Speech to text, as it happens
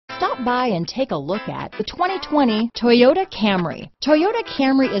Stop by and take a look at the 2020 Toyota Camry. Toyota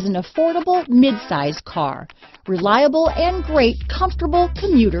Camry is an affordable mid-size car, reliable and great comfortable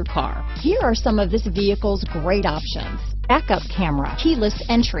commuter car. Here are some of this vehicle's great options: backup camera, keyless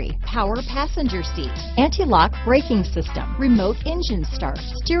entry, power passenger seat, anti-lock braking system, remote engine start,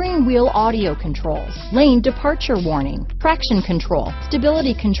 steering wheel audio controls, lane departure warning, traction control,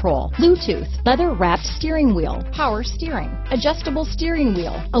 stability control, Bluetooth, leather wrapped steering wheel, power steering, adjustable steering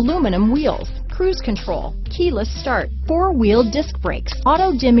wheel, aluminum wheels, cruise control, keyless start, four-wheel disc brakes,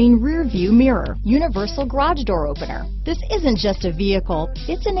 auto-dimming rear view mirror, universal garage door opener. This isn't just a vehicle,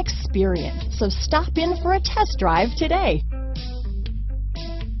 it's an experience. So stop in for a test drive today.